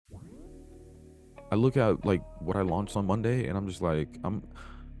I look at like what I launched on Monday, and I'm just like,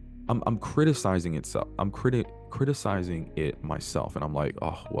 I'm criticizing itself. I'm criticizing it myself, and I'm like,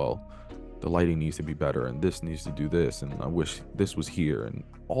 oh well, the lighting needs to be better, and this needs to do this, and I wish this was here, and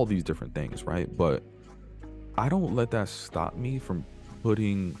all these different things, right? But I don't let that stop me from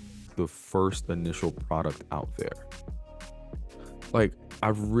putting the first initial product out there. Like,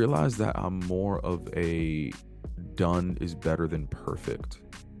 I've realized that I'm more of a done is better than perfect.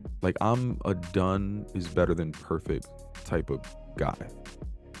 Like, I'm a done is better than perfect type of guy.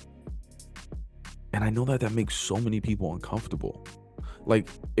 And I know that that makes so many people uncomfortable. Like,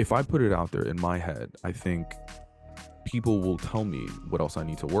 if I put it out there in my head, I think people will tell me what else I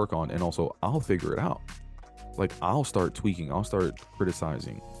need to work on. And also, I'll figure it out. Like, I'll start tweaking, I'll start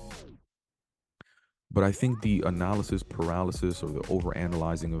criticizing. But I think the analysis paralysis or the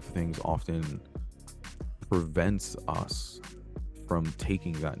overanalyzing of things often prevents us from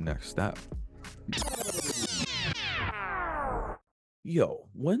taking that next step. Yo,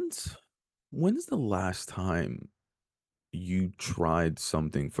 when's the last time you tried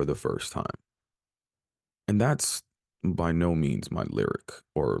something for the first time? And that's by no means my lyric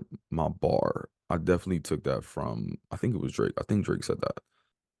or my bar. I definitely took that from, I think it was Drake. I think Drake said that.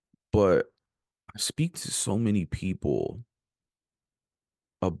 But I speak to so many people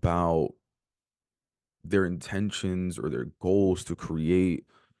about their intentions or their goals to create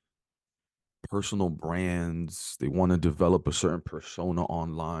personal brands. They want to develop a certain persona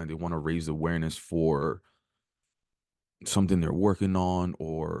online. They want to raise awareness for something they're working on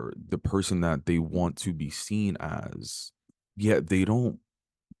or the person that they want to be seen as. Yet they don't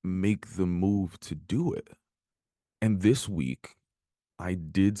make the move to do it. And this week, I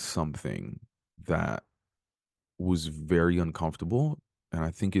did something that was very uncomfortable. And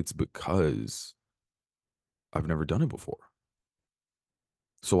I think it's because I've never done it before.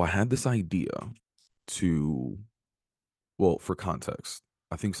 So I had this idea to, well, for context,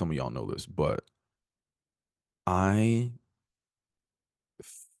 I think some of y'all know this, but I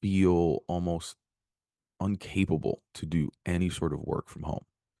feel almost incapable to do any sort of work from home.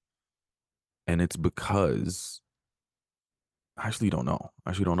 And it's because I actually don't know. I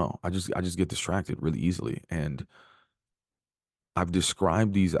actually don't know. I just get distracted really easily. And I've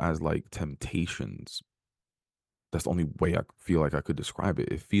described these as like temptations. That's the only way I feel like I could describe it.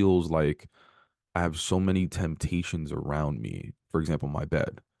 It feels like I have so many temptations around me. For example, my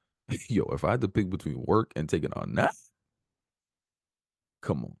bed. Yo, if I had to pick between work and taking a nap,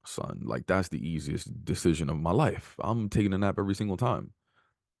 come on, son. Like that's the easiest decision of my life. I'm taking a nap every single time.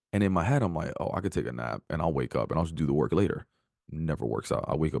 And in my head, I'm like, oh, I could take a nap and I'll wake up and I'll just do the work later. Never works out.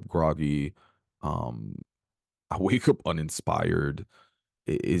 I wake up groggy. Um, I wake up uninspired.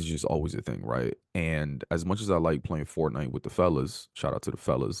 It is just always a thing, right? And as much as I like playing Fortnite with the fellas, shout out to the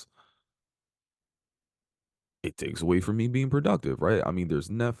fellas, it takes away from me being productive, right? I mean, there's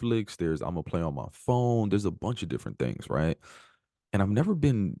Netflix, there's I'm gonna play on my phone, there's a bunch of different things, right? And I've never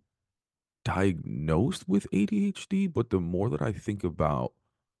been diagnosed with ADHD, but the more that I think about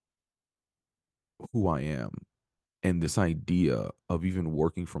who I am and this idea of even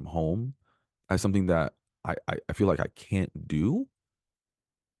working from home as something that I feel like I can't do,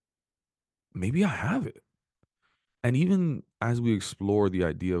 maybe I have it. And even as we explore the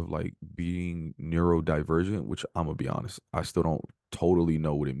idea of like being neurodivergent, which I'm gonna be honest, I still don't totally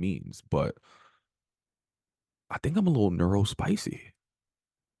know what it means, but I think I'm a little neurospicy.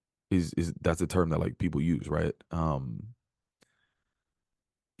 Is that's a term that like people use, right?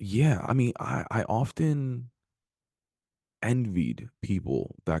 Yeah, I mean, I often envied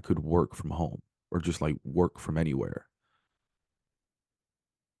people that could work from home or just like work from anywhere.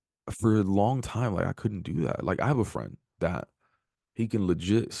 For a long time, like I couldn't do that. Like I have a friend that he can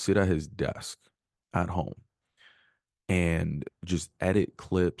legit sit at his desk at home and just edit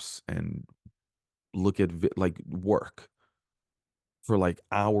clips and look at like work for like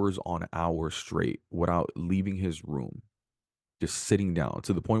hours on hours straight without leaving his room, just sitting down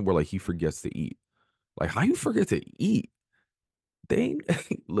to the point where like he forgets to eat. Like how you forget to eat? They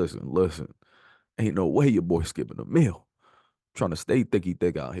ain't listen. Ain't no way your boy skipping a meal. Trying to stay thicky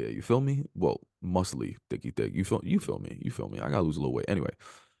thick out here. You feel me? Well, muscly thicky thick. You feel me? You feel me? I gotta lose a little weight. Anyway,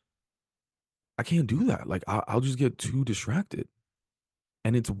 I can't do that. Like I'll just get too distracted.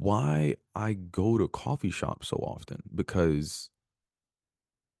 And it's why I go to coffee shops so often because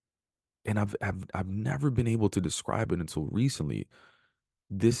and I've never been able to describe it until recently.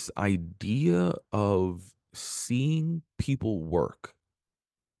 This idea of seeing people work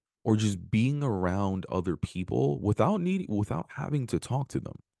or just being around other people without having to talk to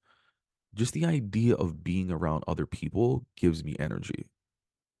them. Just the idea of being around other people gives me energy.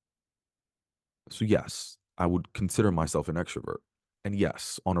 So yes, I would consider myself an extrovert. And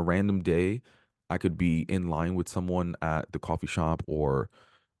yes, on a random day, I could be in line with someone at the coffee shop or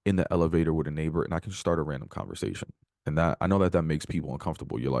in the elevator with a neighbor, and I can start a random conversation. And that I know that that makes people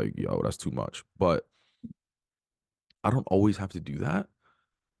uncomfortable. You're like, yo, that's too much. But I don't always have to do that.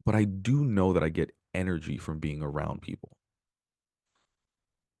 But I do know that I get energy from being around people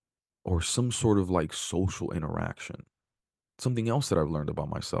or some sort of like social interaction. Something else that I've learned about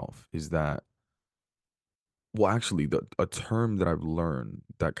myself is that, well, actually, a term that I've learned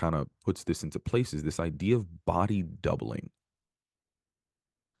that kind of puts this into place is this idea of body doubling.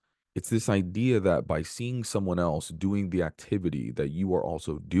 It's this idea that by seeing someone else doing the activity that you are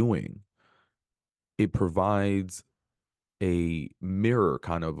also doing, it provides a mirror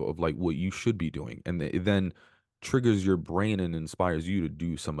kind of like what you should be doing. And it then triggers your brain and inspires you to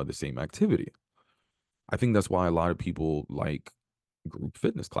do some of the same activity. I think that's why a lot of people like group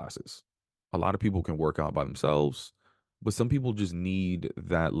fitness classes. A lot of people can work out by themselves, but some people just need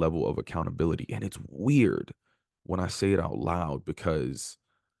that level of accountability. And it's weird when I say it out loud because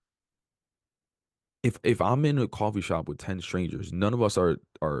if I'm in a coffee shop with 10 strangers, none of us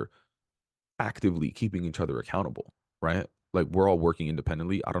are actively keeping each other accountable, right? Like we're all working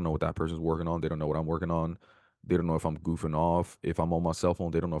independently. I don't know what that person's working on. They don't know what I'm working on. They don't know if I'm goofing off. If I'm on my cell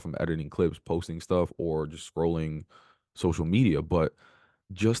phone, they don't know if I'm editing clips, posting stuff, or just scrolling social media. But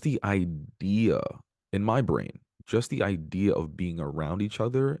just the idea in my brain, just the idea of being around each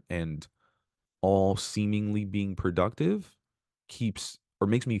other and all seemingly being productive keeps or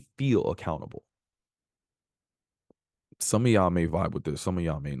makes me feel accountable. Some of y'all may vibe with this, some of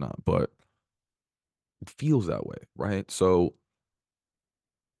y'all may not, but it feels that way, right? So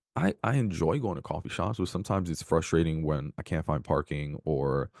I enjoy going to coffee shops, but sometimes it's frustrating when I can't find parking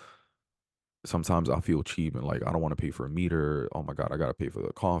or sometimes I feel cheap and like I don't want to pay for a meter. Oh my God, I gotta pay for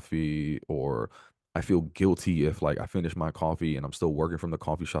the coffee. Or I feel guilty if like I finish my coffee and I'm still working from the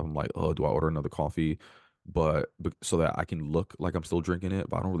coffee shop. I'm like, oh, do I order another coffee? But so that I can look like I'm still drinking it,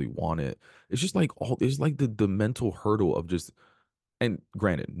 but I don't really want it. It's just like all it's like the mental hurdle of just and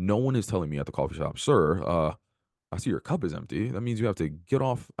granted, no one is telling me at the coffee shop, sir, I see your cup is empty. That means you have to get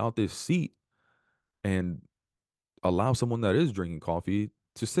off out this seat and allow someone that is drinking coffee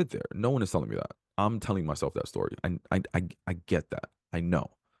to sit there. No one is telling me that. I'm telling myself that story. I get that. I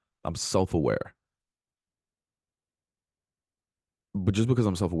know. I'm self aware. But just because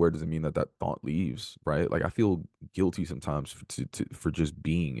I'm self aware doesn't mean that that thought leaves, right? Like I feel guilty sometimes for just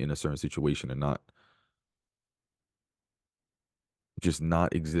being in a certain situation and not just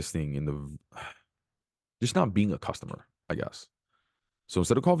not existing in the just not being a customer, I guess. So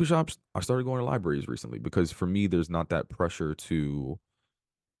instead of coffee shops, I started going to libraries recently because for me, there's not that pressure to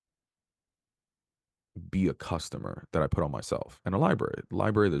be a customer that I put on myself. And a library,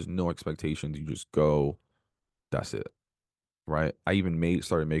 library, there's no expectations. You just go, that's it, right? I even made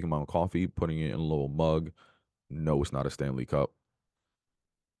started making my own coffee, putting it in a little mug. No, it's not a Stanley cup.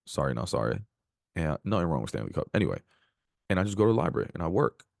 Sorry, not sorry. And nothing wrong with Stanley cup. Anyway, and I just go to the library and I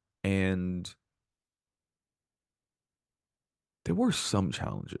work. And there were some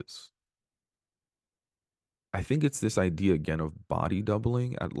challenges. I think it's this idea again of body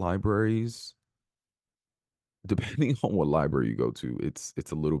doubling at libraries. Depending on what library you go to, it's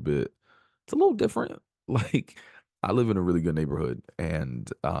a little bit it's a little different. Like I live in a really good neighborhood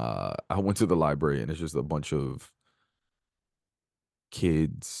and I went to the library and it's just a bunch of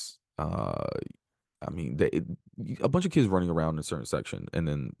kids I mean a bunch of kids running around in a certain section and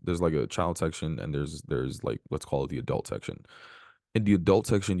then there's like a child section and there's like let's call it the adult section. In the adult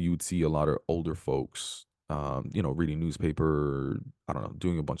section you would see a lot of older folks reading newspaper, I don't know,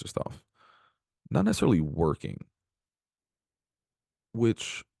 doing a bunch of stuff. Not necessarily working,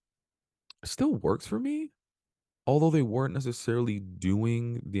 which still works for me, although they weren't necessarily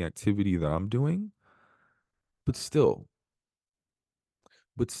doing the activity that I'm doing, but still,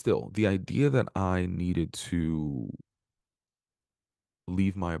 the idea that I needed to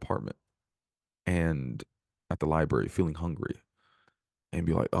leave my apartment and at the library feeling hungry and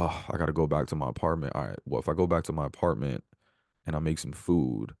be like, oh, I got to go back to my apartment. All right, well, if I go back to my apartment and I make some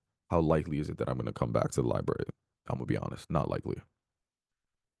food, how likely is it that I'm going to come back to the library? I'm going to be honest, not likely.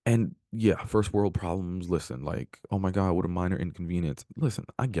 And yeah, first world problems. Listen, like, oh my God, what a minor inconvenience. Listen,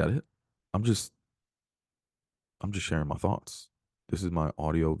 I get it. I'm just I'm just sharing my thoughts. This is my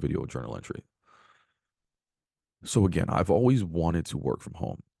audio video journal entry. So again, I've always wanted to work from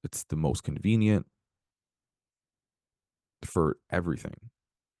home. It's the most convenient for everything.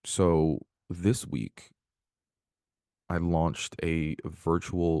 So this week, I launched a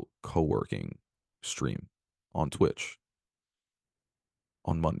virtual co-working stream on Twitch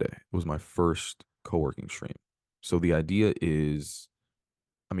on Monday. It was my first co-working stream. So the idea is,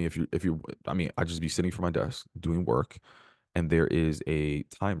 I mean, I mean, I just be sitting for my desk doing work, and there is a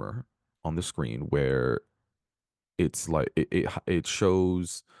timer on the screen where it's like it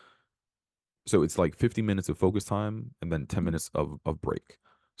shows. So it's like 50 minutes of focus time and then 10 minutes of break.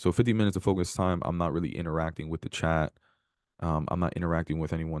 So 50 minutes of focus time, I'm not really interacting with the chat. I'm not interacting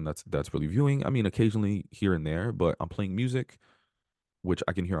with anyone that's really viewing. I mean, occasionally here and there, but I'm playing music, which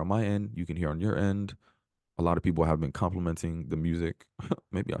I can hear on my end. You can hear on your end. A lot of people have been complimenting the music.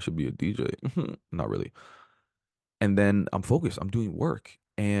 Maybe I should be a DJ. Not really. And then I'm focused. I'm doing work,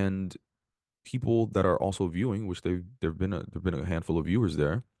 and people that are also viewing, which there've been a handful of viewers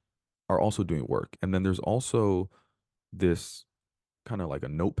there, are also doing work. And then there's also this kind of like a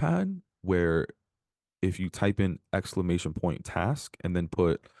notepad where if you type in exclamation point task and then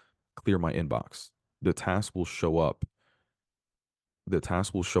put clear my inbox, the task will show up. The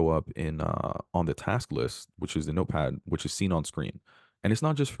task will show up in on the task list, which is the notepad, which is seen on screen. And it's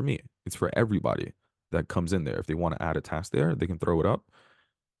not just for me, it's for everybody that comes in there. If they want to add a task there, they can throw it up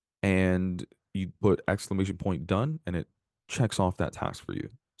and you put exclamation point done and it checks off that task for you.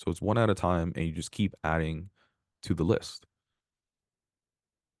 So it's one at a time and you just keep adding to the list.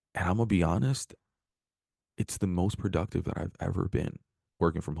 And I'm gonna be honest, it's the most productive that I've ever been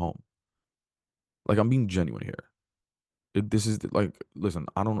working from home. Like I'm being genuine here. This is like, listen,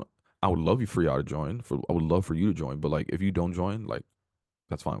 I don't. I would love you for y'all to join. I would love for you to join, but like if you don't join, like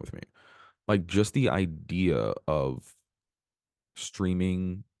that's fine with me. Like just the idea of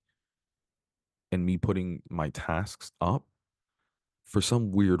streaming and me putting my tasks up for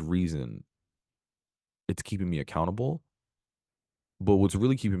some weird reason, it's keeping me accountable. But what's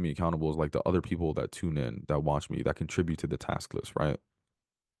really keeping me accountable is like the other people that tune in, that watch me, that contribute to the task list, right?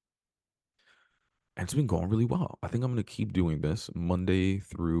 And it's been going really well. I think I'm going to keep doing this Monday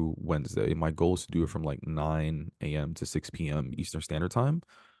through Wednesday. My goal is to do it from like 9 a.m. to 6 p.m. Eastern Standard Time.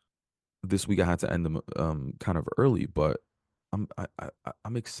 This week I had to end them kind of early, but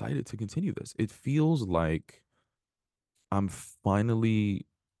I'm excited to continue this. It feels like I'm finally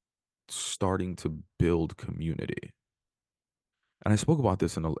starting to build community. And I spoke about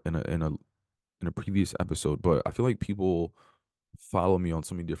this in a previous episode, but I feel like people follow me on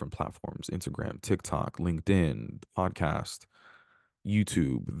so many different platforms: Instagram, TikTok, LinkedIn, podcast,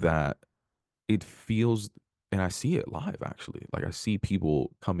 YouTube, that it feels, and I see it live actually. Like I see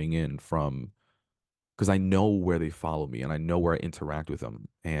people coming in from, because I know where they follow me and I know where I interact with them.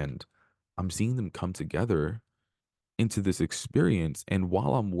 And I'm seeing them come together into this experience. And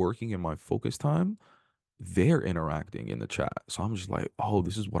while I'm working in my focus time, they're interacting in the chat. So I'm just like, oh,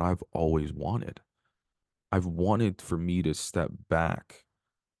 this is what I've always wanted. I've wanted for me to step back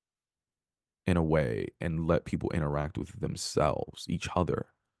in a way and let people interact with themselves, each other.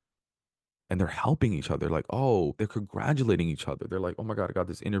 And they're helping each other. Like, oh, they're congratulating each other. They're like, oh my God, I got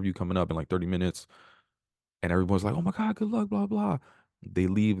this interview coming up in like 30 minutes. And everyone's like, oh my God, good luck, blah, blah. They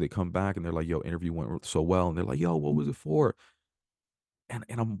leave, they come back, and they're like, yo, interview went so well. And they're like, yo, what was it for? And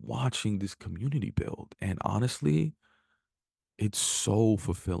I'm watching this community build. And honestly, it's so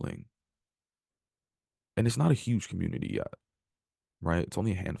fulfilling. And it's not a huge community yet, right? It's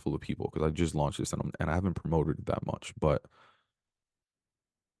only a handful of people because I just launched this and I haven't promoted it that much, but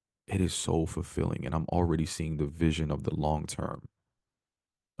it is so fulfilling. And I'm already seeing the vision of the long term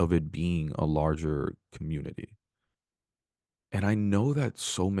of it being a larger community. And I know that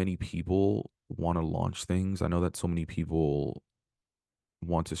so many people want to launch things. I know that so many people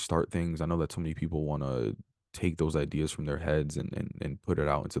want to start things. I know that so many people want to take those ideas from their heads and put it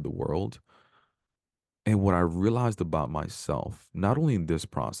out into the world. And what I realized about myself, not only in this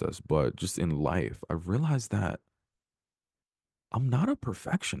process, but just in life, I realized that I'm not a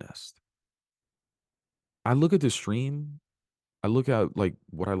perfectionist. I look at the stream, I look at like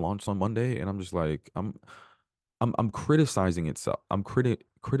what I launched on Monday, and I'm just like, I'm criticizing itself.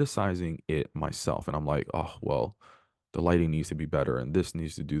 Criticizing it myself, and I'm like, oh well, the lighting needs to be better, and this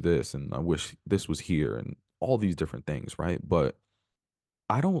needs to do this, and I wish this was here, and all these different things, right? But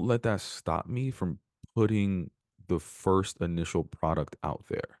I don't let that stop me from putting the first initial product out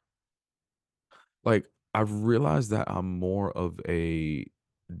there. Like I've realized that I'm more of a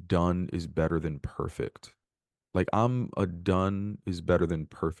done is better than perfect. Like I'm a done is better than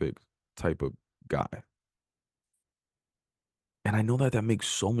perfect type of guy. And I know that that makes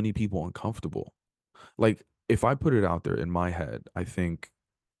so many people uncomfortable. Like if I put it out there in my head, I think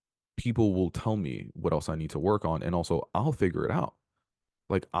people will tell me what else I need to work on. And also I'll figure it out.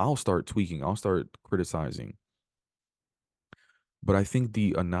 Like I'll start tweaking, I'll start criticizing. But I think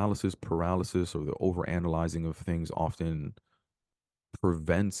the analysis paralysis or the over analyzing of things often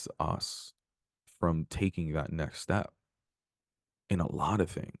prevents us from taking that next step in a lot of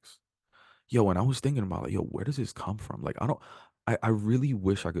things. Yo, and I was thinking about like, yo, where does this come from? Like, I really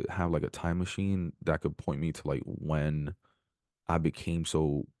wish I could have like a time machine that could point me to like when I became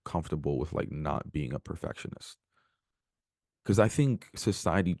so comfortable with like not being a perfectionist. Because I think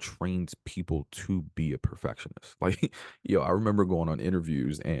society trains people to be a perfectionist. Like, yo, I remember going on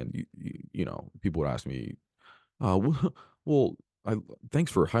interviews and people would ask me, well, well, I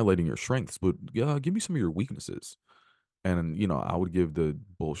thanks for highlighting your strengths, but yeah, give me some of your weaknesses. And I would give the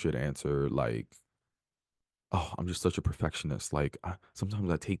bullshit answer like, oh, I'm just such a perfectionist. Like,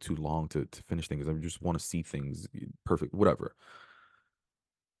 sometimes I take too long to finish things. I just want to see things perfect, whatever.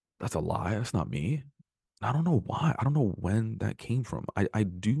 That's a lie. That's not me. I don't know why. I don't know when that came from. I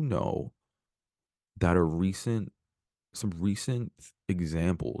do know that some recent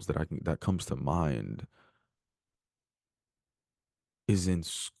examples that comes to mind is in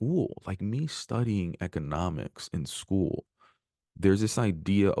school. Like me studying economics in school. There's this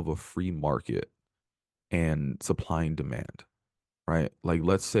idea of a free market and supply and demand, right? Like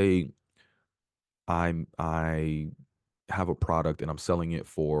let's say I have a product and I'm selling it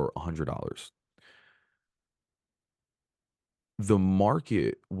for $100. The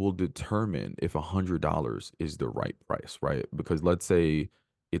market will determine if $100 is the right price, right? Because let's say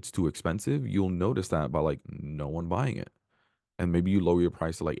it's too expensive, you'll notice that by like no one buying it. And maybe you lower your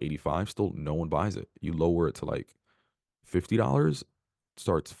price to like 85, still no one buys it. You lower it to like $50,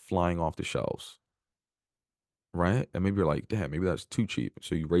 starts flying off the shelves, right? And maybe you're like, damn, maybe that's too cheap.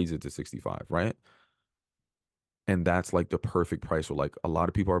 So you raise it to 65, right? And that's like the perfect price where like a lot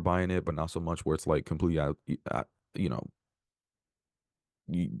of people are buying it, but not so much where it's like completely you know,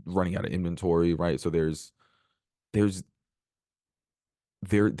 running out of inventory, right? So there's there's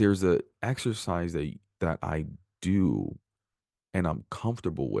a exercise that I do and I'm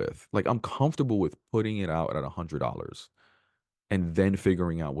comfortable with. Like I'm comfortable with putting it out at $100 and then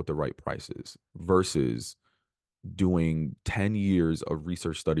figuring out what the right price is versus doing 10 years of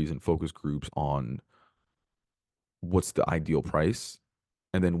research studies and focus groups on what's the ideal price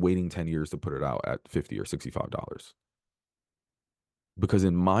and then waiting 10 years to put it out at 50 or $65. Because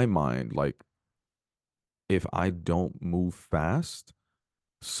in my mind, like if I don't move fast,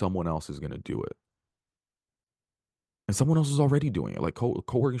 someone else is going to do it. And someone else is already doing it. Like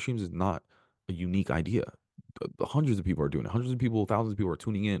co-working streams is not a unique idea. The hundreds of people are doing it. Hundreds of people, thousands of people are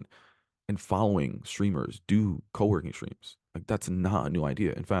tuning in and following streamers do co-working streams. Like that's not a new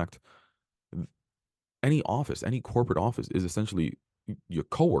idea. In fact, any office, any corporate office is essentially you're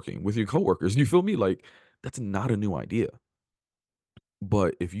co-working with your coworkers. You feel me? Like that's not a new idea.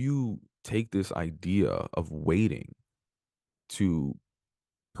 But if you take this idea of waiting to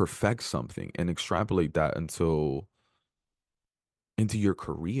perfect something and extrapolate that into your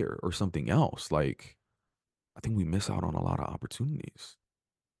career or something else, like I think we miss out on a lot of opportunities.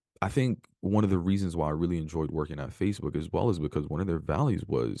 I think one of the reasons why I really enjoyed working at Facebook as well is because one of their values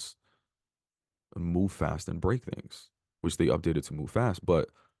was move fast and break things, which they updated to move fast. But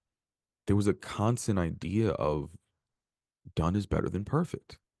there was a constant idea of done is better than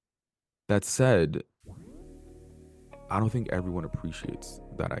perfect. That said, I don't think everyone appreciates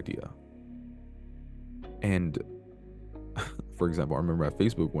that idea. And for example, I remember at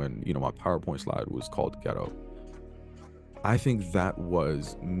Facebook when, my PowerPoint slide was called ghetto. I think that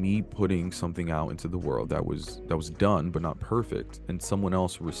was me putting something out into the world that was done but not perfect, and someone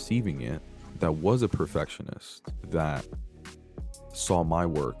else receiving it that was a perfectionist that saw my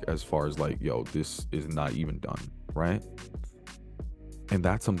work as far as like, yo, this is not even done, right? And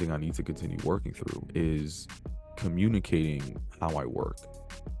that's something I need to continue working through is communicating how I work.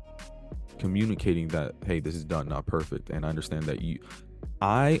 Communicating that, hey, this is done, not perfect. And I understand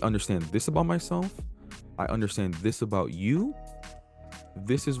this about myself. I understand this about you.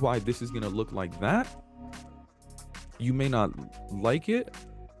 This is why this is going to look like that. You may not like it,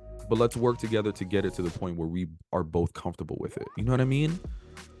 but let's work together to get it to the point where we are both comfortable with it. You know what I mean?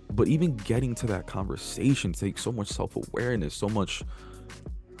 But even getting to that conversation takes so much self-awareness, so much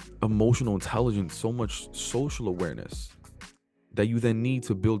emotional intelligence, so much social awareness that you then need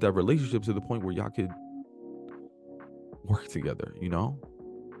to build that relationship to the point where y'all could work together,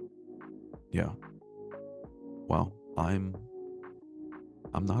 Yeah. Well, I'm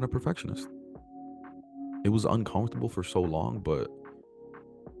not a perfectionist. It was uncomfortable for so long, but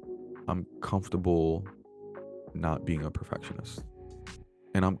I'm comfortable not being a perfectionist.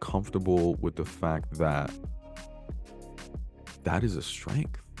 And I'm comfortable with the fact that that is a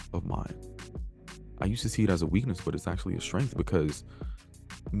strength of mine. I used to see it as a weakness, but it's actually a strength because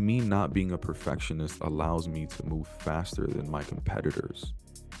me not being a perfectionist allows me to move faster than my competitors.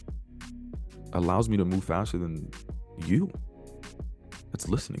 allows me to move faster than you that's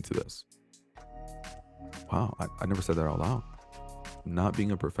listening to this. Wow, I never said that out loud. Not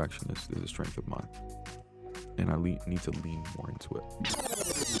being a perfectionist is a strength of mine, and I need to lean more into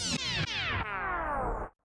it.